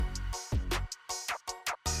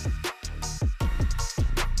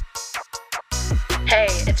Hey,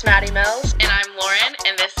 it's Maddie Mills. And I'm Lauren,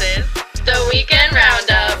 and this is The Weekend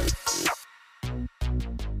Roundup.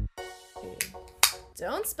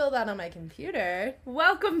 Don't spill that on my computer.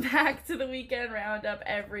 Welcome back to the Weekend Roundup,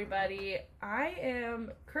 everybody. I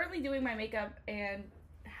am currently doing my makeup and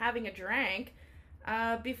having a drink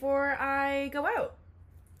before I go out.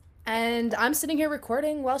 And I'm sitting here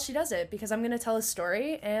recording while she does it because I'm going to tell a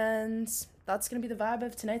story, and that's going to be the vibe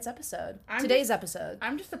of tonight's episode. Today's episode.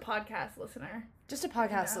 I'm just a podcast listener. Just a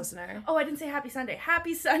podcast listener. Oh, I didn't say Happy Sunday.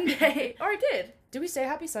 Happy Sunday. Or I did. Do we say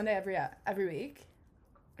Happy Sunday every week?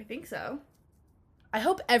 I think so. I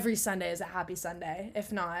hope every Sunday is a happy Sunday.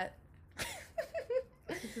 If not,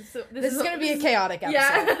 this is going to be a chaotic episode.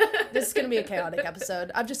 Yeah. This is going to be a chaotic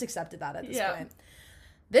episode. I've just accepted that at this point.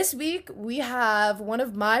 This week, we have one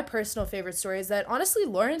of my personal favorite stories that, honestly,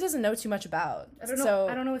 Lauren doesn't know too much about. I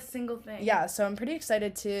don't know a single thing. Yeah, so I'm pretty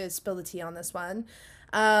excited to spill the tea on this one.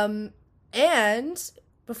 And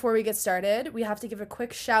before we get started, we have to give a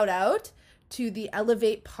quick shout out to the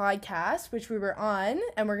Elevate podcast, which we were on,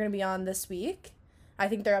 and we're going to be on this week. I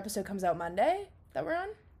think their episode comes out Monday that we're on.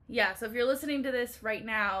 Yeah, so if you're listening to this right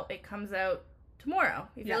now, it comes out tomorrow.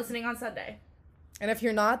 If you're listening on Sunday. And if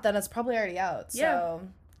you're not, then it's probably already out. So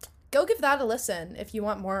go give that a listen if you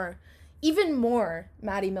want more, even more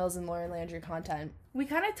Maddie Mills and Lauren Landry content. We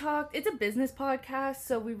kind of talked, it's a business podcast,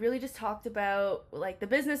 so we really just talked about like the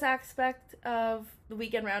business aspect of the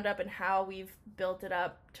Weekend Roundup and how we've built it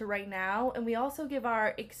up to right now. And we also give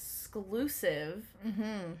our exclusive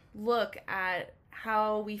look at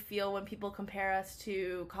how we feel when people compare us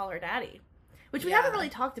to Call Her Daddy, which we haven't really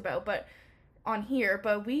talked about but on here,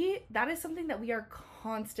 but that is something that we are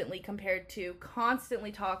constantly compared to,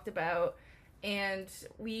 constantly talked about, and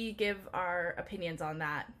we give our opinions on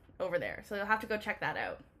that over there. So you'll have to go check that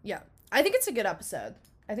out. Yeah. I think it's a good episode.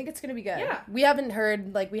 I think it's going to be good. Yeah. We haven't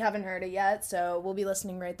heard it yet, so we'll be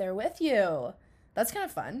listening right there with you. That's kind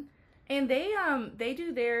of fun. And they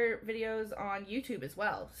do their videos on YouTube as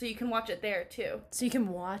well, so you can watch it there too. So you can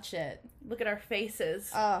watch it. Look at our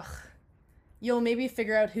faces. Ugh. You'll maybe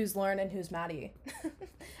figure out who's Lauren and who's Maddie.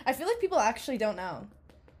 I feel like people actually don't know.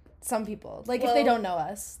 Some people. If they don't know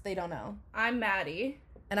us, they don't know. I'm Maddie.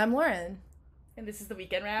 And I'm Lauren. And this is the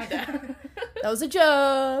Weekend Roundup. That was a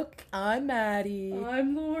joke. I'm Maddie.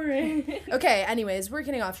 I'm Lauren. Okay, anyways, we're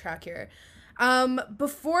getting off track here.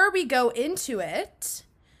 Before we go into it,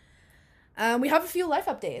 we have a few life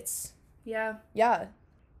updates. Yeah. Yeah.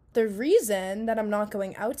 The reason that I'm not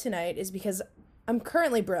going out tonight is because I'm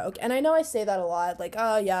currently broke. And I know I say that a lot, like,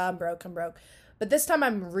 oh yeah, I'm broke. But this time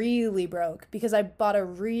I'm really broke because I bought a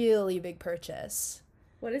really big purchase.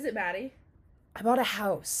 What is it, Maddie? I bought a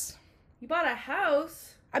house. You bought a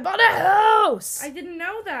house? I bought a house! I didn't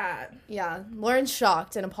know that. Yeah, Lauren's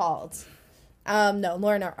shocked and appalled. No,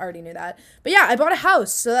 Lauren already knew that. But yeah, I bought a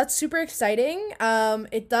house, so that's super exciting.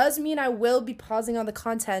 It does mean I will be pausing on the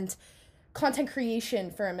content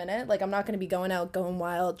creation for a minute. Like, I'm not going to be going out, going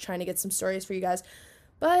wild, trying to get some stories for you guys.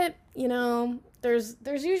 But, you know, there's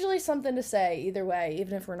usually something to say either way,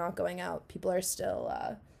 even if we're not going out. People are still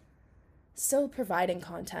providing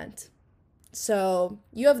content. So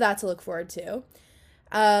you have that to look forward to.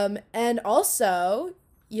 And also,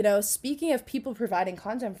 you know, speaking of people providing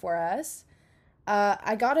content for us,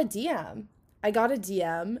 I got a DM.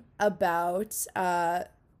 About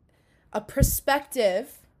a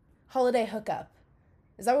prospective holiday hookup.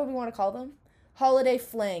 Is that what we want to call them? Holiday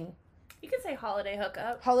fling. You can say holiday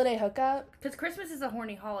hookup. Holiday hookup? Because Christmas is a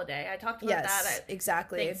horny holiday. I talked about that at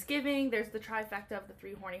exactly. Thanksgiving. There's the trifecta of the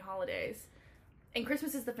 3 horny holidays. And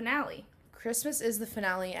Christmas is the finale. Christmas is the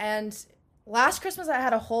finale. And last Christmas I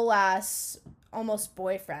had a whole ass almost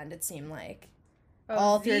boyfriend, it seemed like.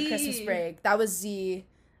 All through Christmas break. That was Z,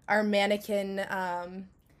 our mannequin man.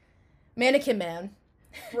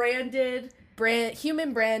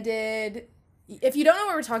 Human branded. If you don't know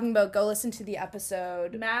what we're talking about, go listen to the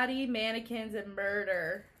episode. Maddie, Mannequins, and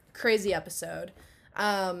Murder. Crazy episode.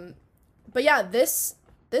 But yeah, this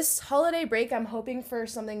holiday break, I'm hoping for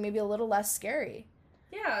something maybe a little less scary.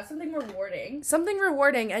 Yeah, something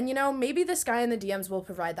rewarding. And, you know, maybe this guy in the DMs will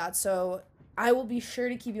provide that, so I will be sure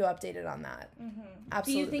to keep you updated on that. Mm-hmm.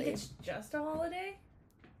 Absolutely. Do you think it's just a holiday?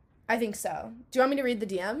 I think so. Do you want me to read the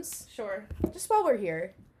DMs? Sure. Just while we're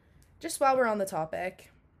here. Just while we're on the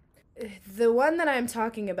topic. The one that I'm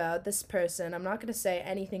talking about, this person, I'm not going to say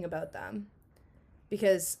anything about them.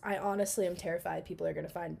 Because I honestly am terrified people are going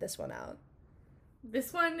to find this one out.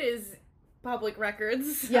 This one is public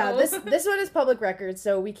records. So. Yeah, this one is public records,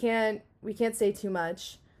 so we can't say too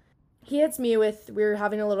much. He hits me with, we were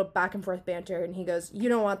having a little back and forth banter, and he goes, "You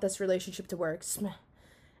don't want this relationship to work, smeh."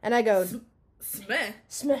 And I go, Smeh.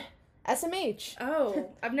 "Smeh." SMH. Oh,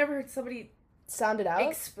 I've never heard somebody Sound it out.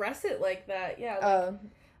 express it like that. Yeah. Like, Oh,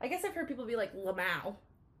 I guess I've heard people be like Lamau.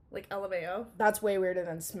 Like LMAO. that's way weirder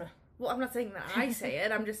than sm. Well, I'm not saying that I say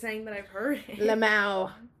it. I'm just saying that I've heard it.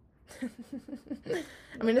 Lamau.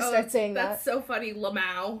 I'm gonna start saying that. That's so funny,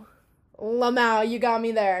 Lamau. Lamau, you got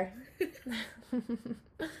me there.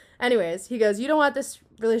 Anyways, he goes, you don't want this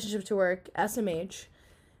relationship to work, SMH.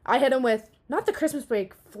 I hit him with, not the Christmas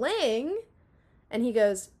break fling. And he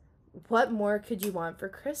goes, what more could you want for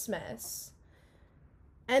Christmas?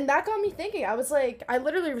 And that got me thinking. I was like, I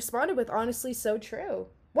literally responded with, honestly, so true.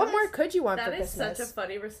 What more could you want for Christmas? That is such a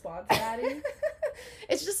funny response, Maddie.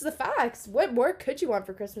 It's just the facts. What more could you want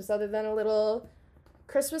for Christmas other than a little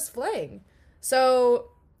Christmas fling?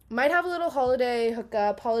 So, might have a little holiday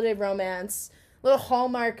hookup, holiday romance, little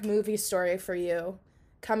Hallmark movie story for you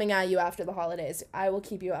coming at you after the holidays. I will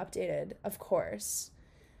keep you updated, of course.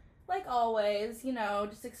 Like always, you know,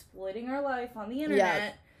 just exploiting our life on the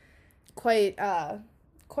internet. Quite a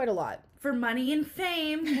lot. For money and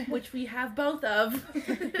fame, which we have both of.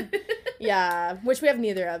 Yeah, which we have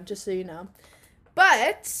neither of, just so you know.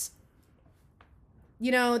 But,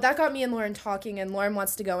 you know, that got me and Lauren talking, and Lauren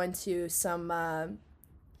wants to go into some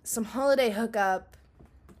holiday hookup.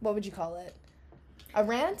 What would you call it? A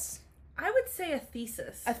rant? I would say a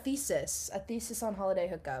thesis. A thesis on holiday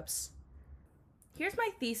hookups. Here's my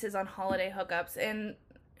thesis on holiday hookups, and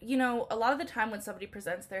you know, a lot of the time when somebody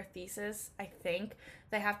presents their thesis, I think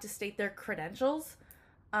they have to state their credentials.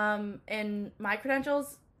 And my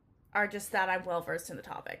credentials are just that I'm well versed in the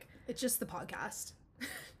topic. It's just the podcast.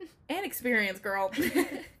 And experience, girl.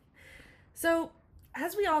 So,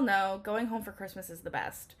 as we all know, going home for Christmas is the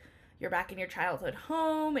best. You're back in your childhood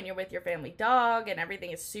home, and you're with your family dog, and everything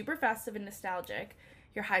is super festive and nostalgic.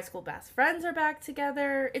 Your high school best friends are back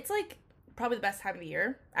together. It's like probably the best time of the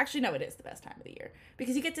year. Actually, no, it is the best time of the year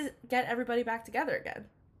because you get to get everybody back together again.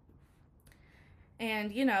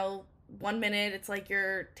 And, you know, one minute it's like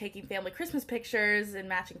you're taking family Christmas pictures and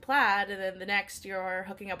matching plaid, and then the next you're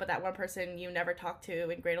hooking up with that one person you never talked to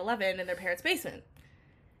in grade 11 in their parents' basement.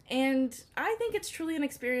 And I think it's truly an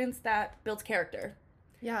experience that builds character.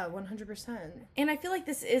 Yeah, 100%. And I feel like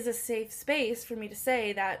this is a safe space for me to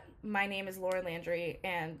say that my name is Lauren Landry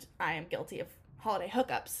and I am guilty of holiday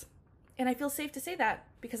hookups. And I feel safe to say that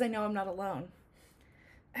because I know I'm not alone.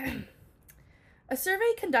 A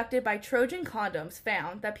survey conducted by Trojan Condoms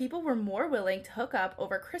found that people were more willing to hook up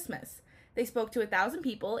over Christmas. They spoke to 1,000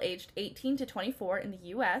 people aged 18 to 24 in the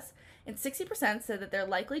U.S., and 60% said that they're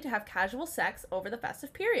likely to have casual sex over the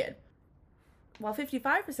festive period, while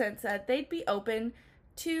 55% said they'd be open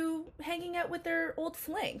to hanging out with their old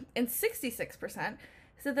fling, and 66%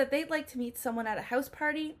 said that they'd like to meet someone at a house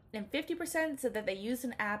party, and 50% said that they used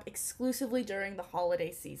an app exclusively during the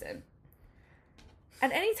holiday season.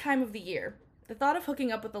 At any time of the year, the thought of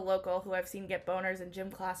hooking up with a local who I've seen get boners in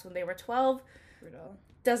gym class when they were 12 Brutal.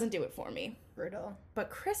 doesn't do it for me. Brutal.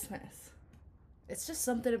 But Christmas. It's just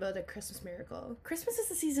something about a Christmas miracle. Christmas is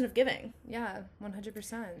the season of giving. Yeah,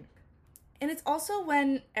 100%. And it's also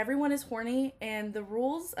when everyone is horny and the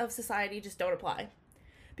rules of society just don't apply.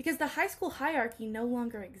 Because the high school hierarchy no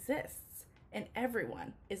longer exists, and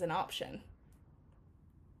everyone is an option.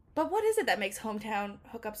 But what is it that makes hometown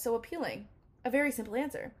hookups so appealing? A very simple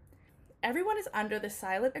answer. Everyone is under the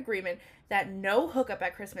silent agreement that no hookup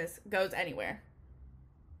at Christmas goes anywhere.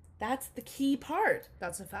 That's the key part.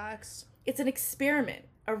 That's a fact. It's an experiment,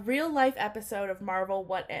 a real-life episode of Marvel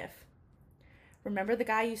What If. Remember the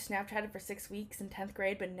guy you Snapchatted for 6 weeks in 10th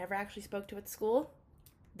grade but never actually spoke to at school?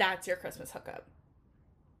 That's your Christmas hookup.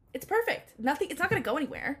 It's perfect. It's not going to go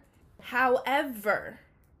anywhere. However,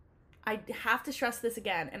 I have to stress this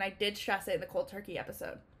again, and I did stress it in the cold turkey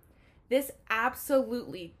episode. This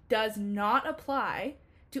absolutely does not apply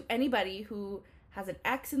to anybody who has an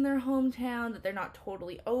ex in their hometown that they're not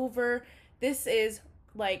totally over. This is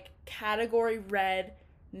like category red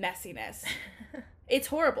messiness. It's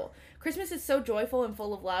horrible. Christmas is so joyful and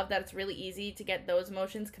full of love that it's really easy to get those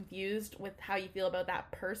emotions confused with how you feel about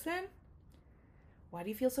that person. Why do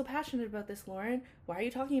you feel so passionate about this, Lauren? Why are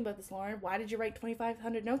you talking about this, Lauren? Why did you write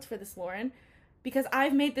 2,500 notes for this, Lauren? Because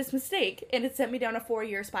I've made this mistake and it sent me down a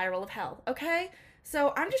 4-year spiral of hell, okay?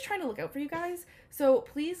 So I'm just trying to look out for you guys. So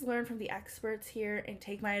please learn from the experts here and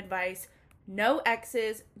take my advice. No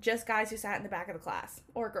exes, just guys who sat in the back of the class.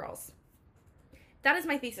 Or girls. That is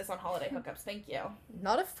my thesis on holiday hookups. Thank you.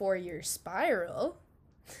 Not a 4-year spiral.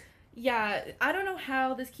 Yeah, I don't know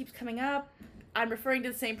how this keeps coming up. I'm referring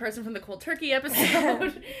to the same person from the cold turkey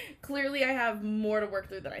episode. Clearly, I have more to work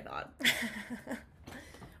through than I thought.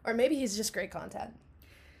 Or maybe he's just great content.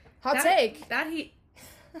 Hot take.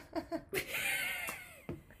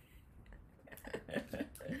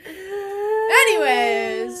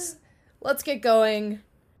 Anyways, let's get going.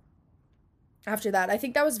 After that, I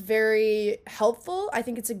think that was very helpful. I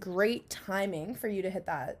think it's a great timing for you to hit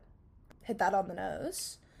that on the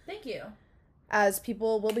nose, Thank you. as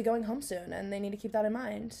people will be going home soon and they need to keep that in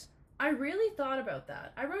mind. I really thought about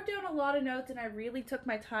that. I wrote down a lot of notes and I really took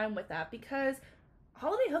my time with that because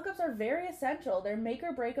holiday hookups are very essential. They're make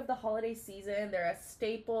or break of the holiday season. They're a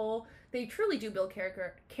staple. They truly do build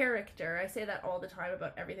character. I say that all the time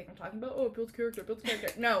about everything I'm talking about. Oh, it builds character,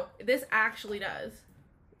 No, this actually does.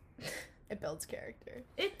 It builds character.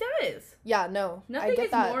 It does. Yeah, no, Nothing I get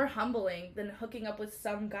is that. more humbling than hooking up with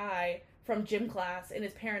some guy from gym class in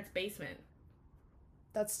his parents' basement.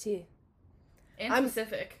 That's tea. And I'm-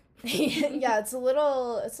 specific. Yeah, it's a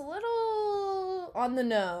little on the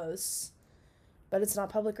nose, but it's not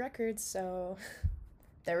public record, so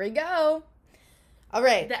there we go. All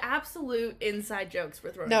right. The absolute inside jokes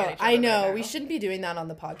we're throwing No, at each other I know. right now. We shouldn't be doing that on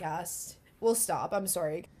the podcast. We'll stop. I'm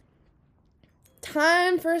sorry.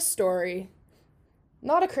 Time for a story.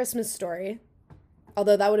 Not a Christmas story,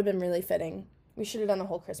 although that would have been really fitting. We should have done a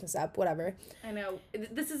whole Christmas app, whatever. I know.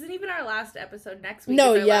 This isn't even our last episode. Next week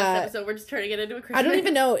No, is our yeah. last episode. We're just turning it into a Christmas. I don't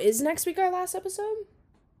even know. Is next week our last episode?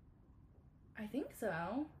 I think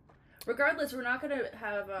so. Regardless, we're not going to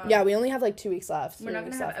have... Yeah, we only have like 2 weeks left. We're not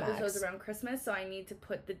going to have episodes max. around Christmas, so I need to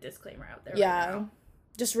put the disclaimer out there Yeah. right now.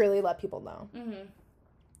 Just really let people know. Mm-hmm.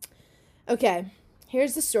 Okay,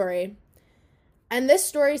 here's the story. And this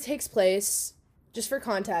story takes place, just for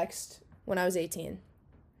context, when I was 18.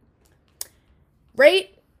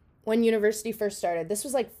 Right when university first started. This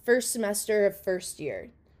was like first semester of first year.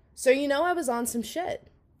 So I was on some shit.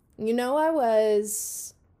 I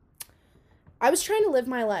was trying to live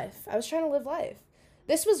my life. I was trying to live life.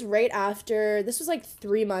 This was like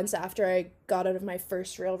 3 months after I got out of my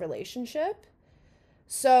first real relationship.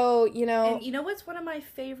 So, And you know what's one of my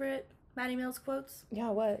favorite Maddie Mills quotes? Yeah,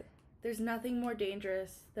 what? There's nothing more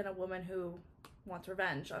dangerous than a woman who wants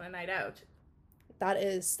revenge on a night out.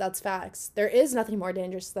 That's facts. There is nothing more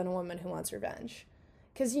dangerous than a woman who wants revenge.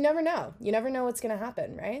 Because you never know. You never know what's going to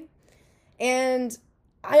happen, right? And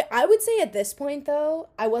I would say at this point, though,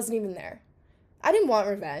 I wasn't even there. I didn't want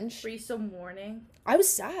revenge. Were you still mourning? I was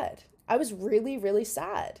sad. I was really, really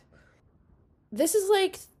sad. This is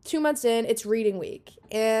like 2 months in. It's reading week.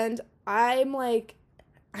 And I'm like,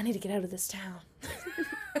 I need to get out of this town.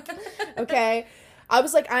 Okay? I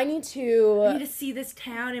was like, I need I need to see this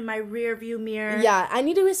town in my rear view mirror. Yeah, I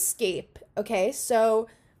need to escape. Okay, so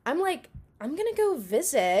I'm like, I'm gonna go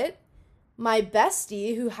visit my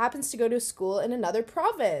bestie who happens to go to school in another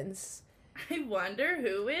province. I wonder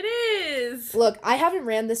who it is. Look, I haven't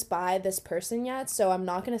ran this by this person yet, so I'm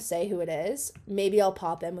not gonna say who it is. Maybe I'll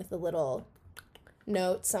pop in with a little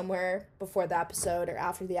note somewhere before the episode or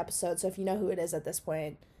after the episode. So if you know who it is at this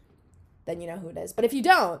point, then you know who it is. But if you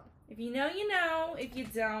don't, If you know, you know. If you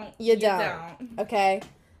don't, you don't. Okay.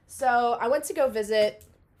 So I went to go visit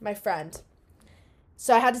my friend.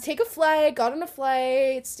 So I had to take a flight, got on a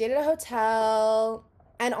flight, stayed at a hotel,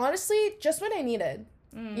 and honestly, just what I needed.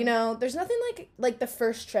 There's nothing like the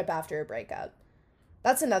first trip after a breakup.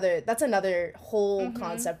 That's another whole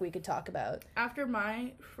concept we could talk about. After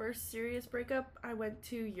my first serious breakup, I went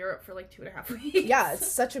to Europe for like 2.5 weeks. Yeah, it's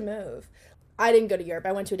such a move. I didn't go to Europe.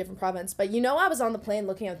 I went to a different province. But I was on the plane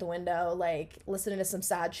looking out the window, like, listening to some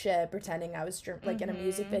sad shit, pretending I was, in a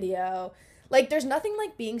music video. Like, there's nothing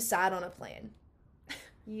like being sad on a plane.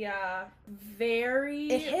 Yeah,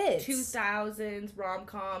 very It hits. 2000s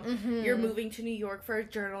rom-com. You're moving to New York for a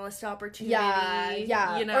journalist opportunity.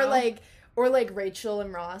 Yeah. Or like Rachel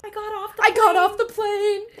and Ross. I got off the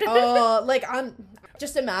plane. Oh, like, I'm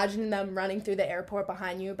just imagining them running through the airport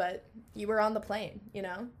behind you, but you were on the plane,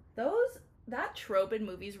 That trope in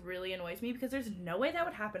movies really annoys me because there's no way that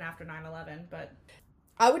would happen after 9/11, but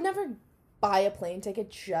I would never buy a plane ticket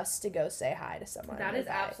just to go say hi to someone. that is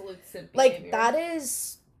absolute simp Like, behavior.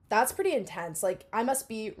 that's pretty intense. Like, I must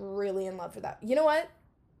be really in love with that. You know what?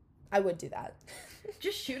 I would do that.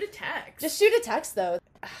 Just shoot a text. Just shoot a text, though.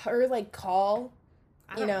 Or, like, call.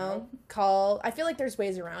 I don't know. Call. I feel like there's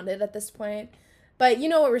ways around it at this point. But you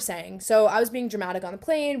know what we're saying. So I was being dramatic on the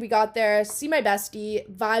plane. We got there. See my bestie.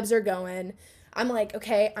 Vibes are going. I'm like,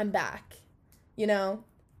 okay, I'm back.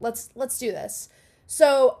 Let's do this.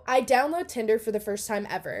 So I download Tinder for the first time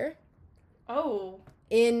ever. Oh.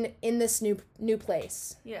 In this new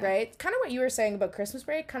place. Yeah. Right? Kind of what you were saying about Christmas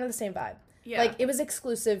break. Kind of the same vibe. Yeah. Like, it was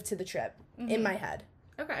exclusive to the trip in my head.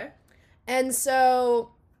 Okay. And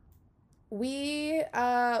so we're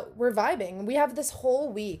vibing. We have this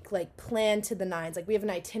whole week, like, planned to the nines. Like, we have an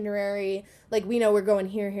itinerary. Like, we know we're going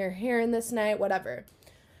here, here, here in this night, whatever.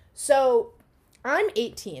 So I'm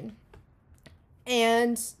 18.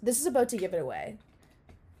 And this is about to give it away.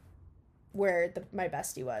 Where my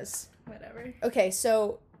bestie was. Whatever. Okay,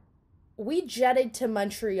 so we jetted to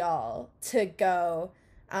Montreal to go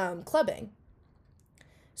clubbing.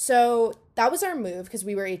 So that was our move because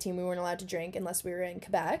we were 18. We weren't allowed to drink unless we were in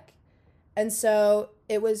Quebec. And so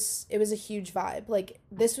it was a huge vibe. Like,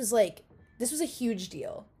 this was a huge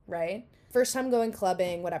deal, right? First time going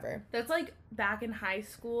clubbing, whatever. That's like back in high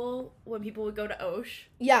school when people would go to Osh.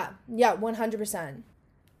 Yeah, 100%.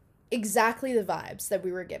 Exactly the vibes that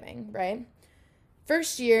we were giving, right?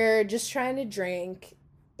 First year, just trying to drink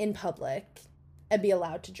in public and be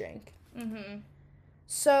allowed to drink. Mm-hmm.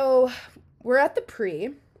 So we're at the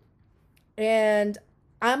pre, and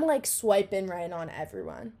I'm like swiping right on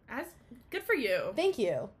everyone. Good for you. Thank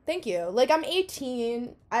you. Like, I'm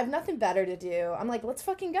 18. I have nothing better to do. I'm like, let's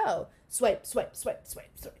fucking go. Swipe.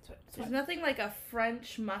 There's nothing like a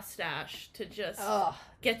French mustache to just Ugh.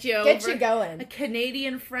 get you over. Get you going. A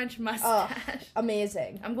Canadian French mustache.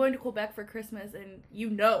 Amazing. I'm going to Quebec for Christmas, and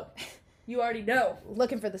you already know.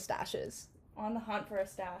 Looking for the stashes. On the hunt for a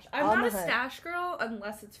stash. I'm not a stash girl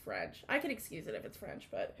unless it's French. I can excuse it if it's French,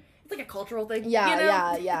 but it's like a cultural thing.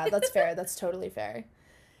 Yeah, yeah. That's fair. That's totally fair.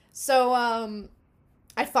 So,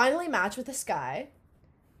 I finally match with this guy,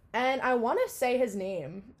 and I want to say his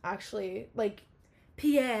name, actually, like,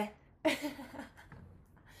 Pierre.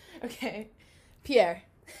 Okay. Pierre.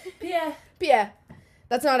 Pierre.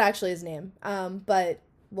 That's not actually his name, but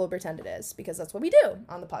we'll pretend it is, because that's what we do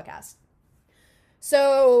on the podcast.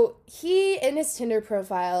 So, he, in his Tinder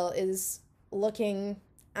profile, is looking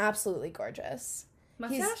absolutely gorgeous.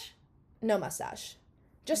 Mustache? No mustache.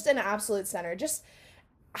 Just an absolute center. Just,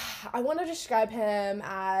 I want to describe him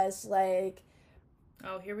as, like...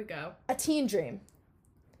 Oh, here we go. A teen dream.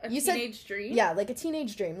 Teenage dream? Yeah, like a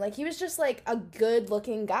teenage dream. Like, he was just, like, a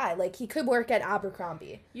good-looking guy. Like, he could work at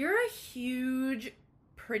Abercrombie. You're a huge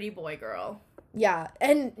pretty boy girl. Yeah,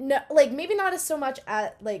 and, no, like, maybe not as so much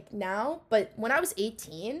at, like, now, but when I was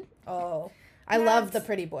 18, I love the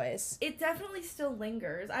pretty boys. It definitely still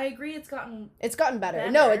lingers. I agree it's gotten better.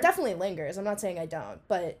 No, it definitely lingers. I'm not saying I don't,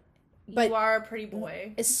 but you are a pretty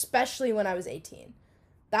boy. Especially when I was 18.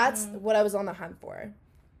 That's what I was on the hunt for.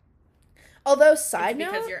 Although, side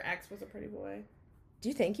note... because your ex was a pretty boy. Do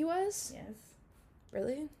you think he was? Yes.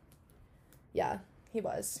 Really? Yeah, he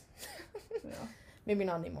was. Yeah. Maybe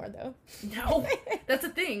not anymore, though. No. That's the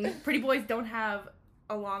thing. Pretty boys don't have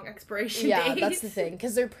a long expiration date. Yeah, that's the thing.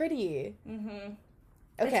 Because they're pretty. Mm-hmm.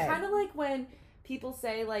 Okay. It's kind of like when people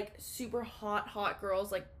say, like, super hot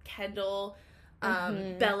girls, like Kendall...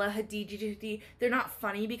 Bella Hadid, they're not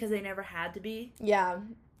funny because they never had to be. Yeah.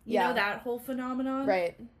 You know that whole phenomenon?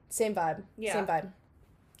 Right. Same vibe. Yeah. Same vibe.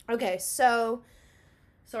 Okay, so...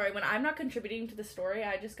 Sorry, when I'm not contributing to the story,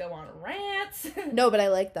 I just go on rants. No, but I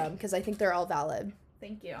like them because I think they're all valid.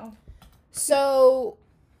 Thank you. So,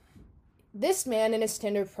 this man in his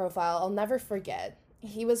Tinder profile, I'll never forget,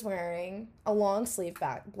 he was wearing a long sleeve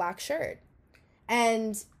black shirt.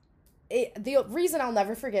 And... the reason I'll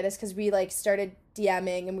never forget is because we, like, started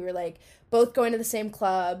DMing and we were, like, both going to the same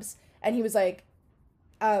clubs. And he was like,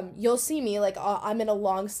 you'll see me, like, I'm in a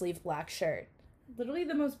long sleeve black shirt. Literally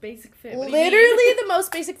the most basic fit. Literally the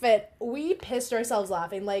most basic fit. We pissed ourselves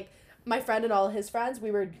laughing. Like, my friend and all his friends,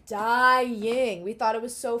 we were dying. We thought it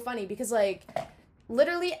was so funny because, like,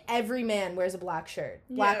 literally every man wears a black shirt.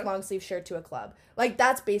 Black long sleeve shirt to a club. Like,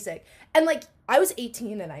 that's basic. And, like, I was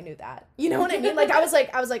 18 and I knew that. You know what I mean? Like, I was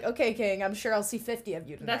like, okay, King, I'm sure I'll see 50 of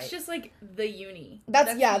you tonight. That's just, like, the uni.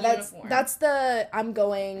 That's the I'm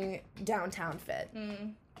going downtown fit.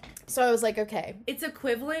 Mm. So I was like, okay. It's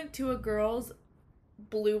equivalent to a girl's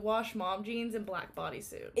blue wash mom jeans and black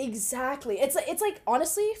bodysuit. Exactly. It's like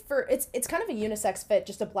honestly it's kind of a unisex fit,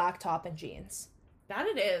 just a black top and jeans. That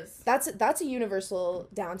it is. That's a universal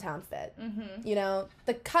downtown fit. Mm-hmm. You know,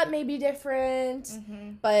 the cut may be different,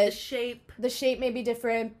 but the shape may be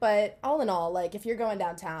different, but all in all, like, if you're going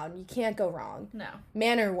downtown, you can't go wrong. No.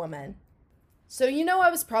 Man or woman. So, you know, I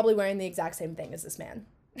was probably wearing the exact same thing as this man.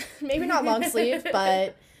 Maybe not long sleeve,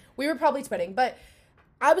 but we were probably twinning. But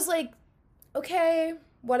I was like, okay,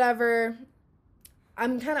 whatever.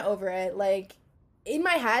 I'm kind of over it. Like, in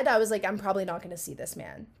my head, I was like, I'm probably not going to see this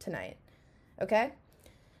man tonight. Okay?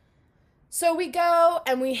 So we go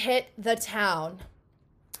and we hit the town.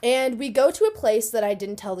 And we go to a place that I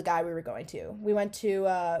didn't tell the guy we were going to. We went to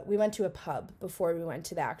a pub before we went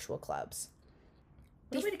to the actual clubs.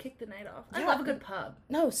 What a way to kick the night off. Yeah. I love a good pub.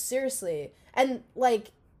 No, seriously. And,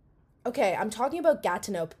 like, okay, I'm talking about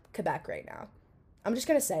Gatineau, Quebec right now. I'm just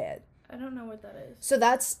going to say it. I don't know what that is. So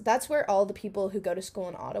that's where all the people who go to school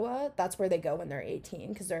in Ottawa, that's where they go when they're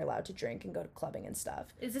 18 because they're allowed to drink and go to clubbing and stuff.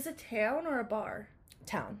 Is this a town or a bar?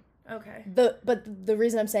 Town. Okay. But the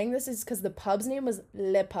reason I'm saying this is because the pub's name was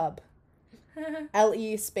Le Pub.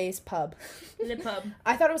 L-E space pub. Le Pub.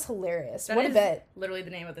 I thought it was hilarious. That What a is bit. literally the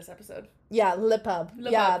name of this episode. Yeah, Le Pub.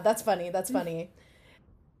 Le Yeah, Pub. that's funny. That's funny.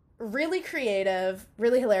 Really creative,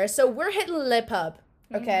 really hilarious. So we're hitting Le Pub,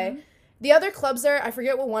 okay? Mhm. The other clubs there, I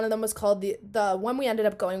forget what one of them was called. The one we ended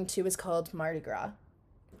up going to was called Mardi Gras.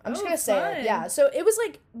 I'm just Oh, gonna say fun. it. Yeah. So it was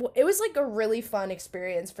like a really fun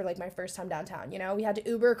experience for like my first time downtown. You know, we had to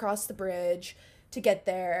Uber across the bridge to get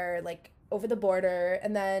there, like over the border,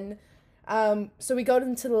 and then so we go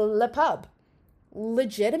into the Le Pub.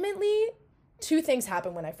 Legitimately, two things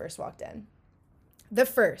happened when I first walked in. The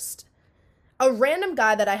first, a random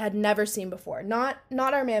guy that I had never seen before, not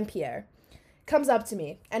our man Pierre, comes up to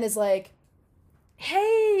me and is like,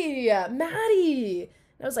 "Hey, Maddie."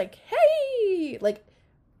 And I was like, "Hey." Like,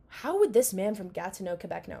 how would this man from Gatineau,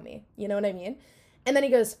 Quebec know me? You know what I mean? And then he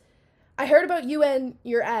goes, "I heard about you and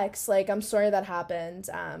your ex. Like, I'm sorry that happened."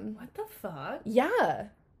 What the fuck? Yeah.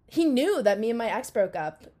 He knew that me and my ex broke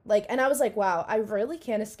up. Like, and I was like, wow, I really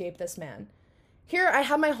can't escape this man. Here, I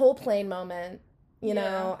have my whole plane moment. You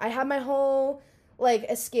know, I have my whole, like,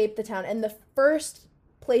 escape the town. And the first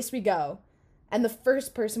place we go and the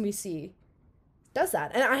first person we see does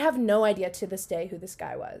that. And I have no idea to this day who this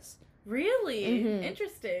guy was. Really? Mhm.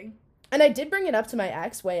 Interesting. And I did bring it up to my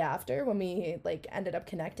ex way after when we, like, ended up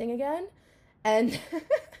connecting again. And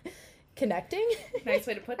connecting? Nice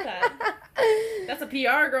way to put that. That's a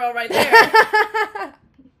PR girl right there.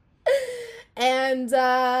 And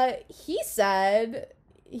he said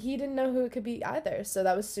he didn't know who it could be either, so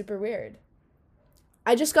that was super weird.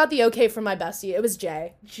 I just got the okay from my bestie. It was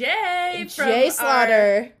Jay. Jay from Jay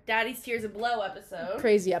Slaughter. our Daddy's Tears of Blow episode.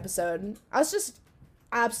 Crazy episode. I was just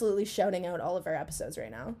absolutely shouting out all of our episodes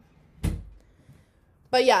right now.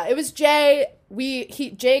 But yeah, it was Jay.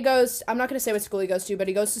 Jay goes, I'm not going to say what school he goes to, but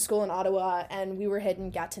he goes to school in Ottawa, and we were hitting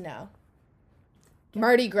Gatineau.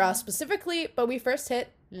 Mardi Gras specifically, but we first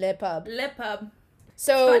hit Le Pub. Le Pub.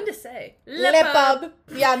 So Fun to say. Le Pub.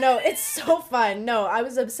 Yeah, no, it's so fun. No, I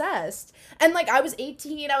was obsessed. And like, I was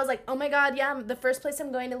 18. I was like, oh my God, yeah, the first place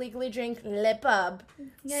I'm going to legally drink, Le Pub.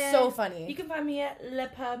 Yeah. So funny. You can find me at Le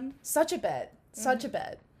Pub. Such a bit. Such a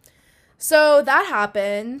bit. So that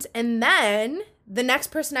happened. And then the next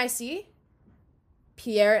person I see,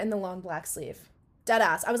 Pierre in the long black sleeve.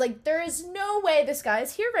 Deadass. I was like, there is no way this guy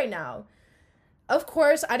is here right now. Of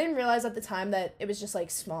course, I didn't realize at the time that it was just,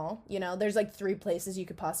 like, small, you know? There's, like, 3 places you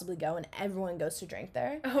could possibly go, and everyone goes to drink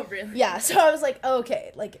there. Oh, really? Yeah, so I was like, oh,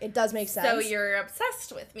 okay, like, it does make sense. So you're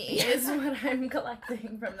obsessed with me is what I'm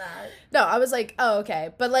collecting from that. No, I was like, oh, okay.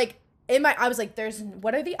 But, like, I was like,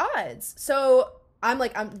 what are the odds? So I'm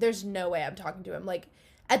like, there's no way I'm talking to him. Like,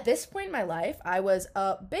 at this point in my life, I was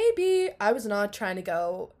a baby. I was not trying to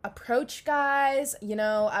go approach guys, you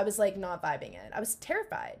know? I was, like, not vibing it. I was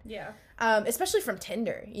terrified. Yeah. Especially from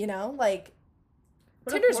Tinder, you know? Like,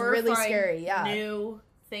 What Tinder's a really horrifying scary, yeah. New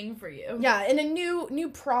thing for you. Yeah, in a new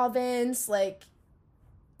province, like,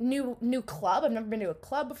 new club. I've never been to a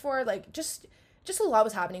club before. Like, just a lot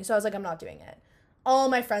was happening. So I was like, I'm not doing it. All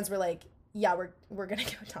my friends were like, yeah, we're gonna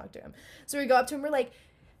go talk to him. So we go up to him. We're like,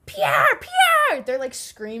 Pierre! They're like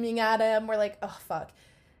screaming at him. We're like, oh fuck.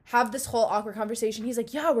 Have this whole awkward conversation. He's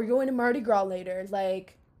like, yeah, we're going to Mardi Gras later.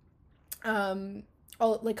 Like,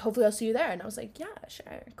 hopefully I'll see you there. And I was like, yeah,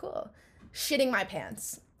 sure, cool. Shitting my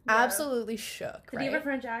pants. Yeah. Absolutely shook. Did right? he have a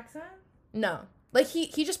French accent? No. Like, he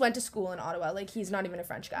just went to school in Ottawa. Like, he's not even a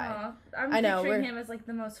French guy. Aw, I'm I know, picturing we're- him as, like,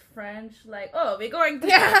 the most French, like, oh, we're going to,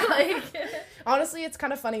 Yeah. like, Honestly, it's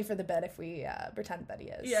kind of funny for the bit if we pretend that he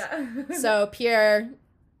is. yeah. So, Pierre,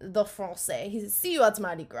 the Francais, he's, see you at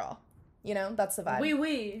Mardi Gras. You know, that's the vibe. Oui,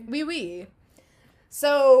 oui. Oui, oui.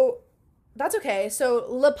 So, that's okay. So,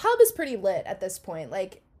 Le Pub is pretty lit at this point.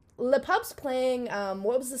 Like, Le Pub's playing,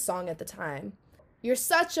 what was the song at the time? You're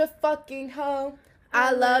such a fucking hoe.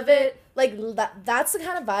 I love it. Like, that's the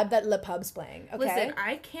kind of vibe that Le Pub's playing, okay? Listen,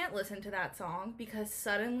 I can't listen to that song because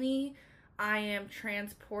suddenly I am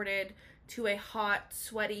transported to a hot,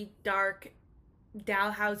 sweaty, dark,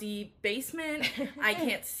 Dalhousie basement. I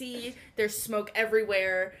can't see. There's smoke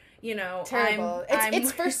everywhere. You know, Terrible.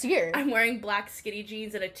 It's first year. I'm wearing black skinny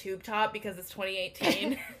jeans and a tube top because it's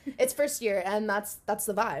 2018. It's first year, and that's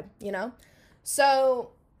the vibe, you know?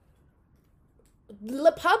 So,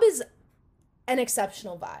 Le Pub is an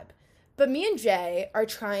exceptional vibe. But me and Jay are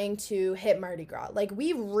trying to hit Mardi Gras. Like,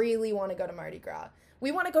 we really want to go to Mardi Gras.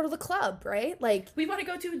 we want to go to the club, right? Like, We want to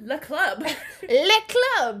go to Le Club. Le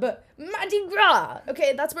Club, Mardi Gras.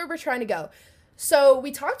 Okay, that's where we're trying to go. So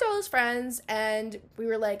we talked to all his friends, and we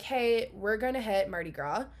were like, hey, we're going to hit Mardi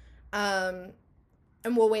Gras, and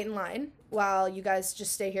we'll wait in line while you guys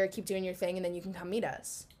just stay here, keep doing your thing, and then you can come meet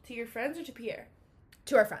us. To your friends or to Pierre?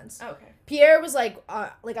 To our friends. Oh, okay. Pierre was like,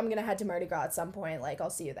 I'm going to head to Mardi Gras at some point. Like, I'll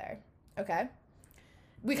see you there. Okay?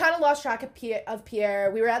 We kind of lost track of Pierre.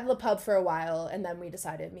 We were at the pub for a while, and then we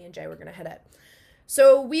decided me and Jay were going to hit it.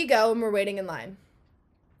 So we go, and we're waiting in line.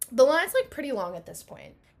 The line's, like, pretty long at this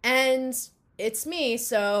point. And it's me,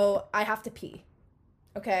 so I have to pee.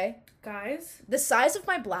 Okay? Guys, The size of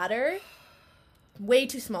my bladder, way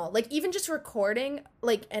too small. Like, even just recording,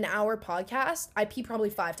 like, an hour podcast, I pee probably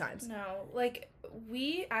 5 times. no. Like,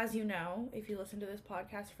 we, as you know, if you listen to this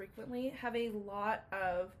podcast frequently, have a lot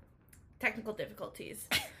of technical difficulties.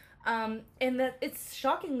 And that it's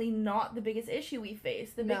shockingly not the biggest issue we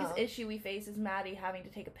face. The biggest No. issue we face is Maddie having to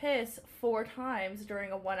take a piss 4 times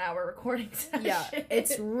during a 1-hour recording session. Yeah,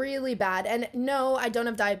 it's really bad. And no, I don't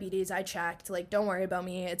have diabetes. I checked. Like, don't worry about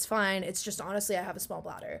me. It's fine. It's just, honestly, I have a small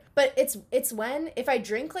bladder. But it's when, if I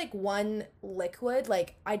drink, like, one liquid,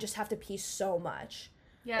 like, I just have to pee so much.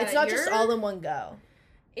 Yeah, It's not just all in one go.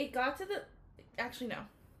 It got to the... Actually, no.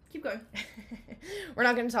 Keep going. We're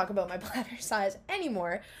not going to talk about my bladder size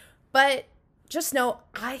anymore. But just know,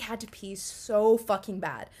 I had to pee so fucking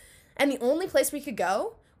bad. And the only place we could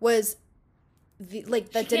go was, that She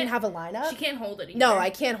didn't can't- have a lineup. She can't hold it either. No,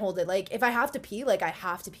 I can't hold it. Like, if I have to pee, like, I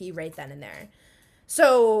have to pee right then and there.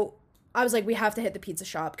 So I was like, we have to hit the pizza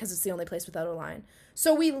shop because it's the only place without a line.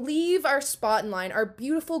 So we leave our spot in line, our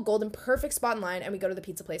beautiful, golden, perfect spot in line, and we go to the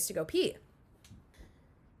pizza place to go pee.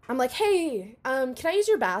 I'm like, hey, can I use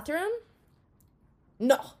your bathroom?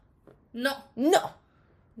 No.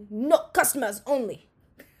 No, customers only.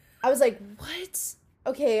 I was like, what?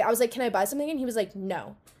 Okay, I was like, can I buy something? And he was like,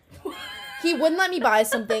 no. He wouldn't let me buy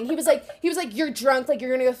something. He was like, you're drunk, like,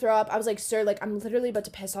 you're gonna go throw up. I was like, sir, like, I'm literally about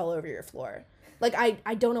to piss all over your floor. Like,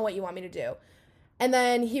 I don't know what you want me to do. And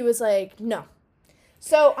then he was like, no.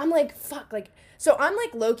 So I'm like, fuck, like, so I'm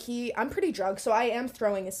like low-key, I'm pretty drunk, so I am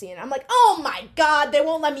throwing a scene. I'm like, oh my God, they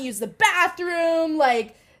won't let me use the bathroom,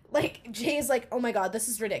 like, Jay's like, oh my God, this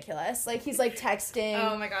is ridiculous. Like, he's like texting.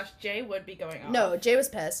 Oh my gosh, Jay would be going off. No, Jay was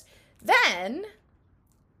pissed. Then,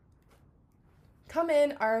 come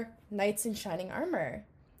in our knights in shining armor.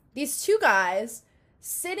 These 2 guys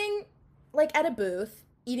sitting, like, at a booth,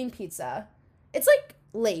 eating pizza. It's, like,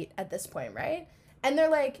 late at this point, right? And they're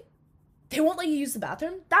like, they won't let you use the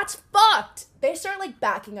bathroom? That's fucked! They start, like,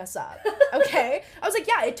 backing us up, okay? I was like,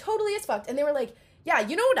 yeah, it totally is fucked. And they were like, yeah,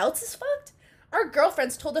 you know what else is fucked? Our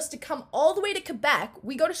girlfriends told us to come all the way to Quebec.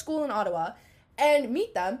 We go to school in Ottawa and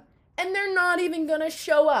meet them, and they're not even gonna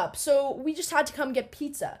show up. So we just had to come get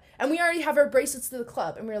pizza. And we already have our bracelets to the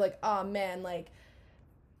club. And we were like, oh man, like,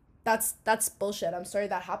 that's bullshit. I'm sorry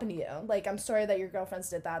that happened to you. Like, I'm sorry that your girlfriends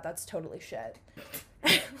did that. That's totally shit.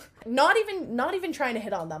 not even trying to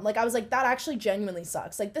hit on them. Like, I was like, that actually genuinely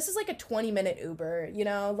sucks. Like, this is like a 20-minute Uber, you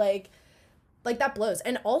know? Like that blows.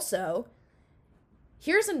 And also,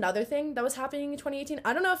 here's another thing that was happening in 2018.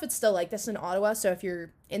 I don't know if it's still like this in Ottawa, so if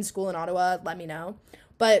you're in school in Ottawa, let me know.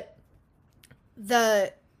 But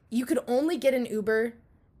you could only get an Uber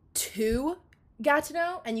to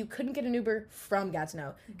Gatineau, and you couldn't get an Uber from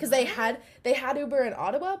Gatineau. Because they had Uber in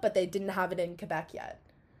Ottawa, but they didn't have it in Quebec yet.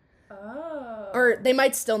 Oh. Or they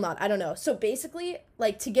might still not. I don't know. So basically,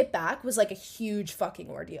 like, to get back was like a huge fucking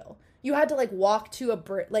ordeal. You had to, like,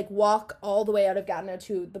 walk all the way out of Gatineau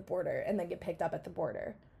to the border and then get picked up at the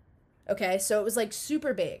border. Okay, so it was, like,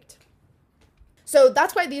 super baked. So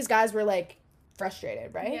that's why these guys were, like,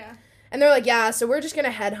 frustrated, right? Yeah. And they're like, yeah, so we're just gonna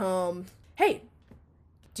head home. Hey,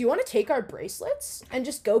 do you want to take our bracelets and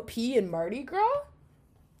just go pee in Mardi Gras?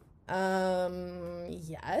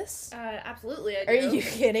 Yes. Absolutely, I do. Are you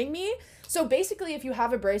kidding me? So basically, if you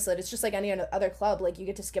have a bracelet, it's just like any other club. Like, you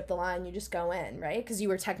get to skip the line, you just go in, right? Because you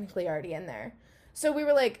were technically already in there. So we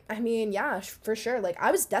were like, I mean, yeah, for sure. Like,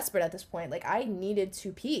 I was desperate at this point. Like, I needed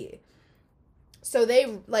to pee. So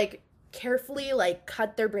they, like, carefully, like,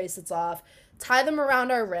 cut their bracelets off, tie them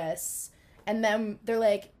around our wrists, and then they're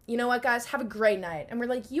like, you know what, guys? Have a great night. And we're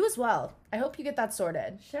like, you as well. I hope you get that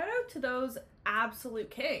sorted. Shout out to those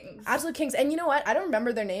absolute kings. Absolute kings. And you know what? I don't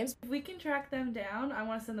remember their names. If we can track them down, I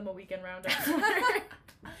want to send them a weekend roundup.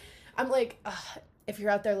 I'm like, ugh, if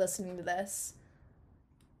you're out there listening to this,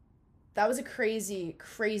 that was a crazy,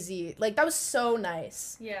 like, that was so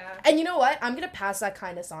nice. Yeah. And you know what? I'm going to pass that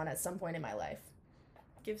kindness on at some point in my life.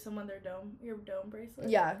 Give someone your dome bracelet.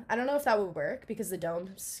 Yeah. I don't know if that would work because the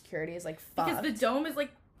dome security is, like, fucked. Because the dome is,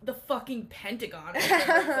 like, the fucking Pentagon. With the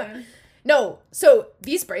person. No, so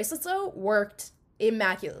these bracelets though worked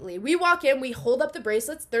immaculately. We walk in, we hold up the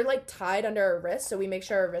bracelets. They're like tied under our wrist, so we make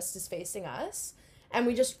sure our wrist is facing us, and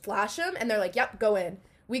we just flash them, and they're like, "Yep, go in."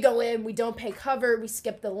 We go in. We don't pay cover. We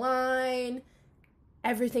skip the line.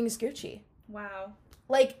 Everything's Gucci. Wow.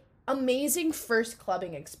 Like, amazing first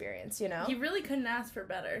clubbing experience, you know? You really couldn't ask for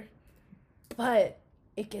better. But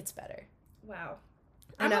it gets better. Wow.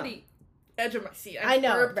 I I'm know. on the edge of my seat. I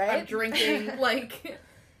know, burped, right? I'm drinking, like...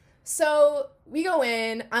 So, we go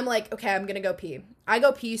in. I'm like, okay, I'm gonna go pee. I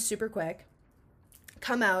go pee super quick.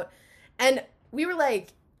 Come out. And we were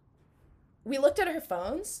like... We looked at our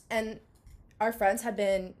phones, and our friends had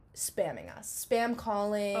been spamming us. Spam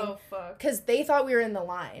calling. Oh, fuck. Because they thought we were in the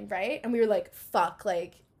line, right? And we were like, fuck,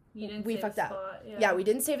 like... You didn't we save fucked a up. spot, Yeah, we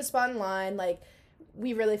didn't save a spot in line. Like,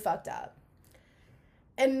 we really fucked up.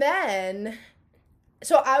 And then,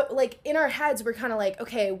 so I, like, in our heads, we're kind of like,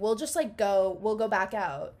 okay, we'll just, like, we'll go back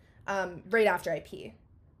out right after I pee.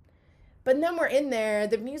 But then we're in there,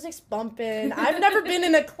 the music's bumping. I've never been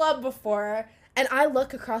in a club before. And I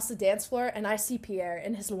look across the dance floor, and I see Pierre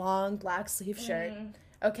in his long black sleeve shirt.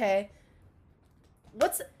 Okay.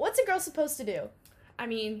 What's a girl supposed to do? I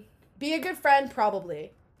mean... Be a good friend,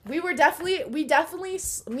 probably. We definitely,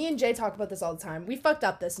 me and Jay talk about this all the time. We fucked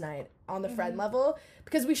up this night on the friend level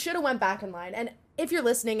because we should have went back in line. And if you're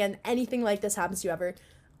listening and anything like this happens to you ever,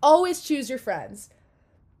 always choose your friends.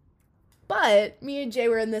 But me and Jay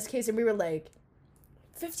were in this case and we were like,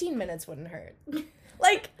 15 minutes wouldn't hurt.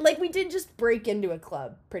 like we did just break into a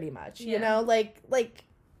club pretty much, you know, like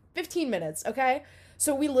 15 minutes. Okay.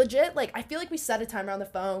 So we legit, like, I feel like we set a timer on the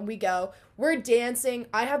phone. We go, we're dancing.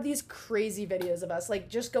 I have these crazy videos of us, like,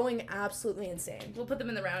 just going absolutely insane. We'll put them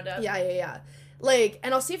in the roundup. Yeah. Like,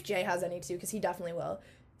 and I'll see if Jay has any too, because he definitely will.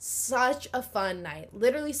 Such a fun night.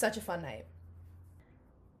 Literally such a fun night.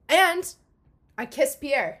 And I kissed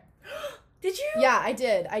Pierre. Did you? Yeah, I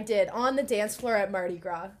did. On the dance floor at Mardi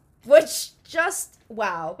Gras. Which just,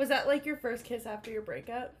 wow. Was that, like, your first kiss after your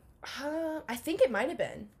breakup? I think it might have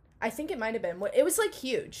been. It was, like,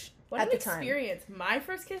 huge at the time. What an experience. My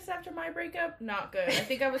first kiss after my breakup, not good. I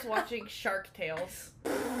think I was watching Shark Tales.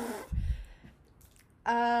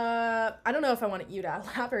 I don't know if I want you to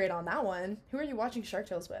elaborate on that one. Who are you watching Shark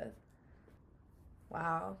Tales with?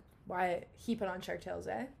 Wow. Why he put on Shark Tales,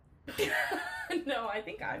 eh? No, I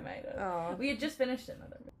think I might have. Oh. We had just finished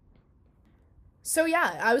another. So,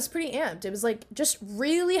 yeah, I was pretty amped. It was, like, just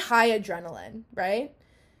really high adrenaline, right?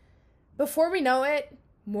 Before we know it,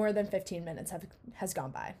 more than 15 minutes has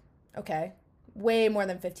gone by, okay? Way more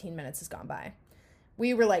than 15 minutes has gone by.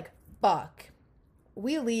 We were like, fuck.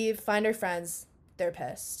 We leave, find our friends, they're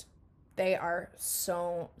pissed. They are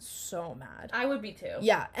so mad. I would be too.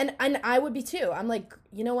 Yeah, and I would be too. I'm like,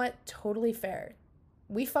 you know what? Totally fair.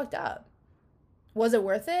 We fucked up. Was it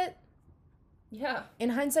worth it? Yeah. In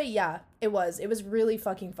hindsight, yeah, it was. It was really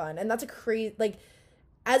fucking fun. And that's a crazy, like,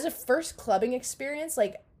 as a first clubbing experience,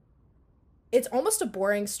 like, it's almost a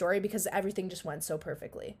boring story because everything just went so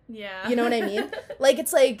perfectly. Yeah. You know what I mean? Like,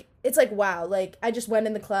 it's like, wow, like, I just went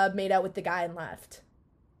in the club, made out with the guy, and left.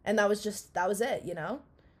 And that was it, you know?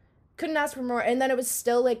 Couldn't ask for more. And then it was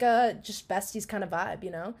still, like, a just besties kind of vibe,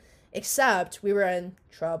 you know? Except we were in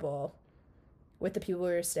trouble with the people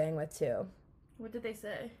we were staying with, too. What did they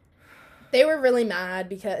say? They were really mad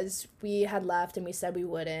because we had left and we said we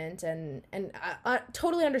wouldn't. And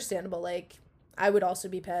totally understandable, like, I would also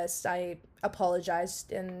be pissed. I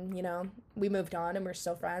apologized and, you know, we moved on and we're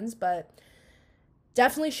still friends, but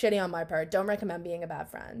definitely shitty on my part. Don't recommend being a bad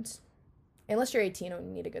friend. Unless you're 18 and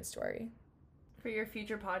you need a good story. For your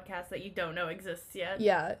future podcast that you don't know exists yet.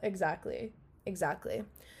 Yeah, exactly.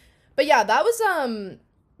 But yeah, that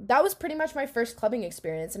was pretty much my first clubbing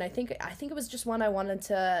experience, and I think it was just one I wanted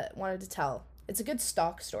to tell. It's a good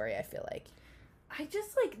stock story, I feel like. I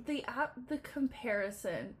just like the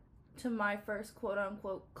comparison to my first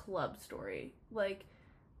quote-unquote club story. Like,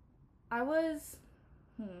 I was,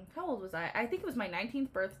 how old was I? I think it was my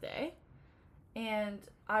 19th birthday, and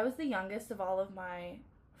I was the youngest of all of my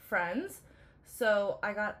friends, so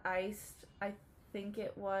I got iced, I think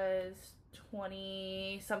it was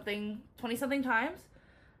 20-something times.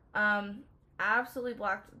 Absolutely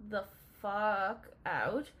blacked the fuck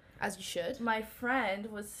out. As you should. My friend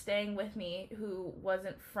was staying with me who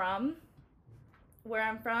wasn't from where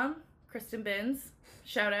I'm from, Kristen Binns,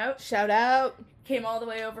 shout out, came all the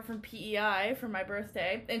way over from PEI for my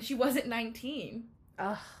birthday, and she wasn't 19.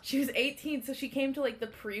 Ugh. She was 18, so she came to, like, the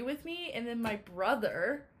pre with me, and then my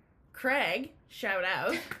brother, Craig, shout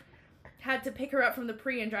out, had to pick her up from the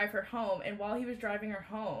pre and drive her home, and while he was driving her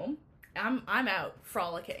home, I'm out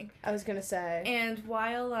frolicking. I was gonna say. And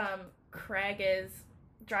while Craig is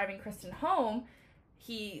driving Kristen home,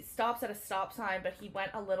 he stops at a stop sign, but he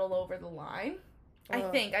went a little over the line. I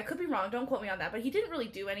think. I could be wrong. Don't quote me on that. But he didn't really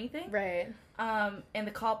do anything. Right. And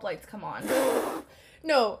the cop lights come on.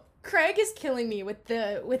 No, Craig is killing me with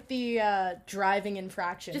the driving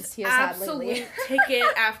infractions Just he has had lately. absolute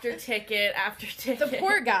ticket after ticket after ticket.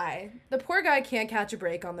 The poor guy can't catch a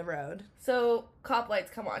break on the road. So cop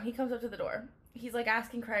lights come on. He comes up to the door. He's like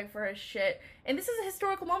asking Craig for his shit. And this is a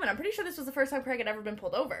historical moment. I'm pretty sure this was the first time Craig had ever been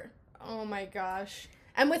pulled over. Oh my gosh.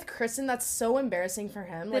 And with Kristen, that's so embarrassing for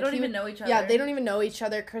him. They don't even know each other. Yeah, they don't even know each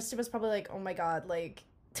other. Kristen was probably like, oh my god, like...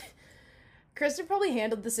 Kristen probably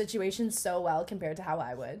handled the situation so well compared to how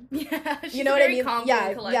I would. Yeah, she's you know what I mean? calm Yeah,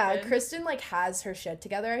 and collected. Kristen, like, has her shit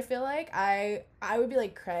together, I feel like. I would be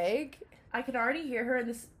like, Craig... I could already hear her in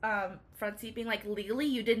this front seat being like, legally,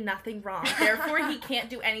 you did nothing wrong. Therefore, he can't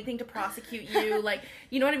do anything to prosecute you. Like,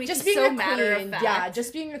 you know what I mean? Just She's being so a matter queen. of fact. Yeah,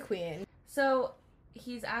 just being a queen. So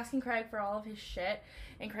he's asking Craig for all of his shit,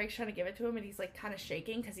 and Craig's trying to give it to him, and he's like kind of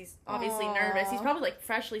shaking because he's obviously nervous. He's probably like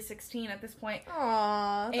freshly 16 at this point.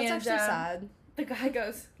 Aww, that's actually sad. The guy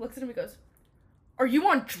looks at him and goes, "Are you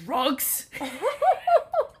on drugs?"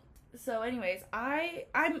 So anyways,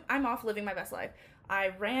 I'm off living my best life.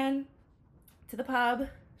 I ran to the pub.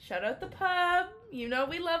 Shout out the pub. You know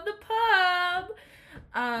we love the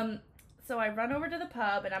pub. So I run over to the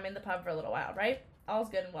pub, and I'm in the pub for a little while, right? All's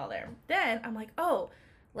good and well there. Then I'm like, oh,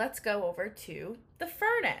 let's go over to the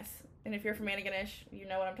Furnace. And if you're from Antigonish, you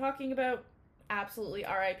know what I'm talking about. Absolutely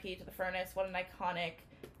RIP to the Furnace. What an iconic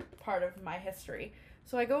part of my history.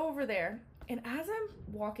 So I go over there, and as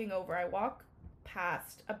I'm walking over, I walk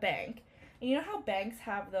past a bank. And you know how banks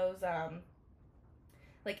have those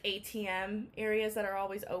like ATM areas that are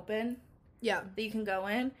always open? Yeah. That you can go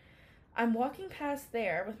in? I'm walking past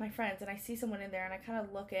there with my friends, and I see someone in there, and I kind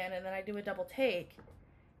of look in, and then I do a double take,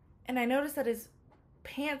 and I notice that his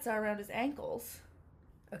pants are around his ankles.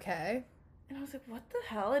 Okay. And I was like, what the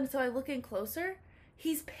hell? And so I look in closer.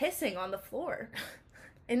 He's pissing on the floor.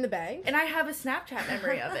 In the bank? And I have a Snapchat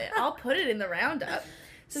memory of it. I'll put it in the roundup.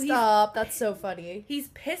 So Stop. That's so funny. He's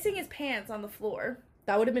pissing his pants on the floor.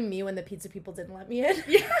 That would have been me when the pizza people didn't let me in.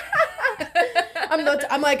 Yeah.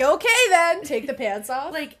 I'm like, okay then, take the pants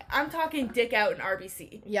off. Like, I'm talking dick out in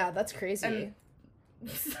RBC. Yeah, that's crazy.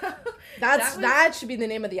 So, that should be the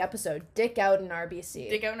name of the episode. Dick out in RBC.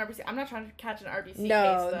 Dick out in RBC. I'm not trying to catch an RBC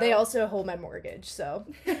No, case, they also hold my mortgage, so.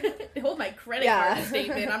 They hold my credit card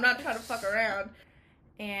statement. I'm not trying to fuck around.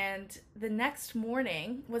 And the next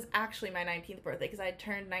morning was actually my 19th birthday because I had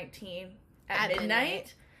turned 19 at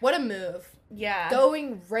midnight. What a move. Yeah.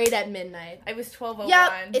 Going right at midnight. I was 12:01.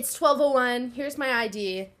 Yeah, it's 12:01. Here's my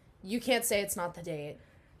ID. You can't say it's not the date.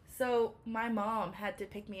 So my mom had to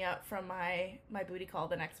pick me up from my booty call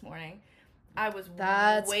the next morning. I was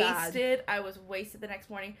wasted. Bad. I was wasted the next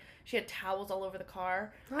morning. She had towels all over the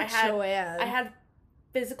car. Not Joanne. I had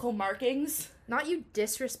physical markings. Not you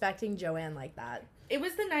disrespecting Joanne like that. It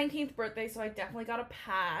was the 19th birthday, so I definitely got a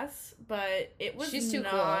pass, but it was She's too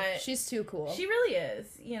cool. She's too cool. She really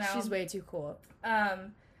is, you know. She's way too cool.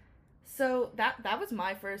 So that was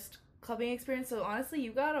my first clubbing experience. So honestly,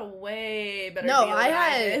 you got a way better No, deal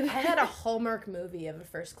I than had a Hallmark movie of a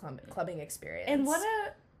first clubbing experience. And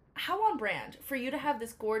how on brand for you to have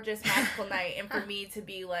this gorgeous magical night and for me to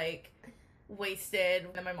be like wasted,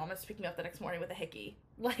 and my mom has to pick me up the next morning with a hickey.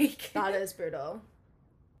 Like, that is brutal.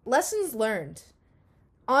 Lessons learned.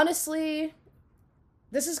 Honestly,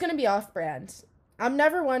 this is going to be off-brand. I'm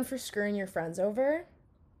never one for screwing your friends over.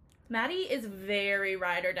 Maddie is very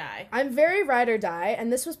ride or die. I'm very ride or die,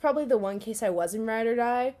 and this was probably the one case I wasn't ride or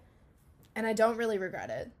die, and I don't really regret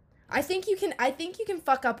it. I think you can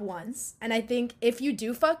fuck up once, and I think if you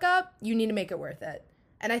do fuck up, you need to make it worth it.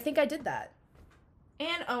 And I think I did that.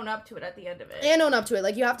 And own up to it at the end of it. And own up to it.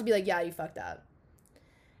 Like, you have to be like, yeah, you fucked up.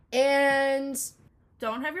 And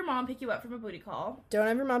don't have your mom pick you up from a booty call. Don't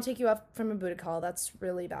have your mom take you up from a booty call. That's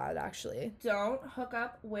really bad, actually. Don't hook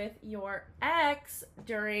up with your ex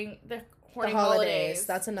during the horny holidays.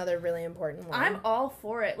 That's another really important one. I'm all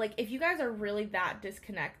for it. Like, if you guys are really that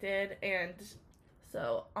disconnected, and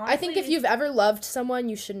so honestly, I think if you've ever loved someone,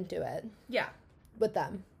 you shouldn't do it. Yeah. With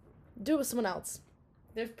them. Do it with someone else.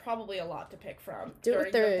 There's probably a lot to pick from do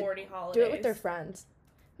during the horny holidays. Do it with their friends.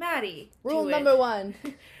 Maddie, Rule number 1.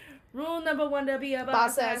 Rule number 1 to be a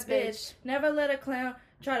boss-ass bitch. Never let a clown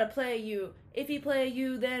try to play you. If he play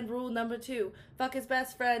you, then rule number 2. Fuck his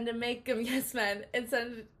best friend and make him yes man and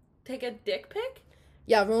take a dick pic?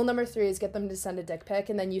 Yeah, rule number 3 is get them to send a dick pic,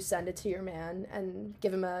 and then you send it to your man and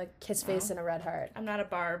give him a kiss face and a red heart. I'm not a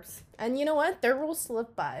Barbs. And you know what? They're rules to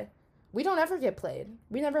live by. We don't ever get played.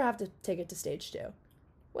 We never have to take it to stage 2.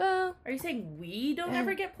 Well, Are you saying we don't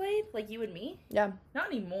ever get played? Like you and me? yeah, Not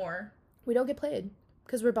anymore. we don't get played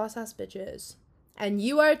because we're boss ass bitches. And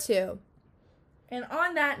you are too. And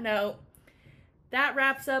on that note, that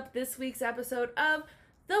wraps up this week's episode of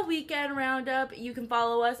The Weekend Roundup. You can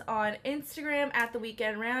follow us on Instagram at The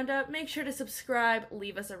Weekend Roundup. Make sure to subscribe,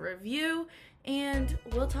 leave us a review, and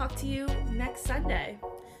we'll talk to you next Sunday.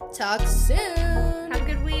 Talk soon. Have a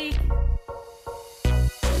good week.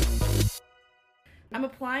 I'm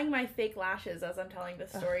applying my fake lashes as I'm telling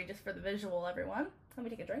this story just for the visual, everyone. Let me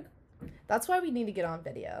take a drink. That's why we need to get on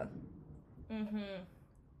video.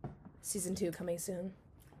 Mm-hmm. Season 2 coming soon.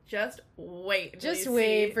 Just wait. Just until you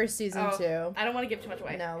wait see. for season 2. I don't want to give too much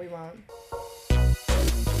away. No, we won't.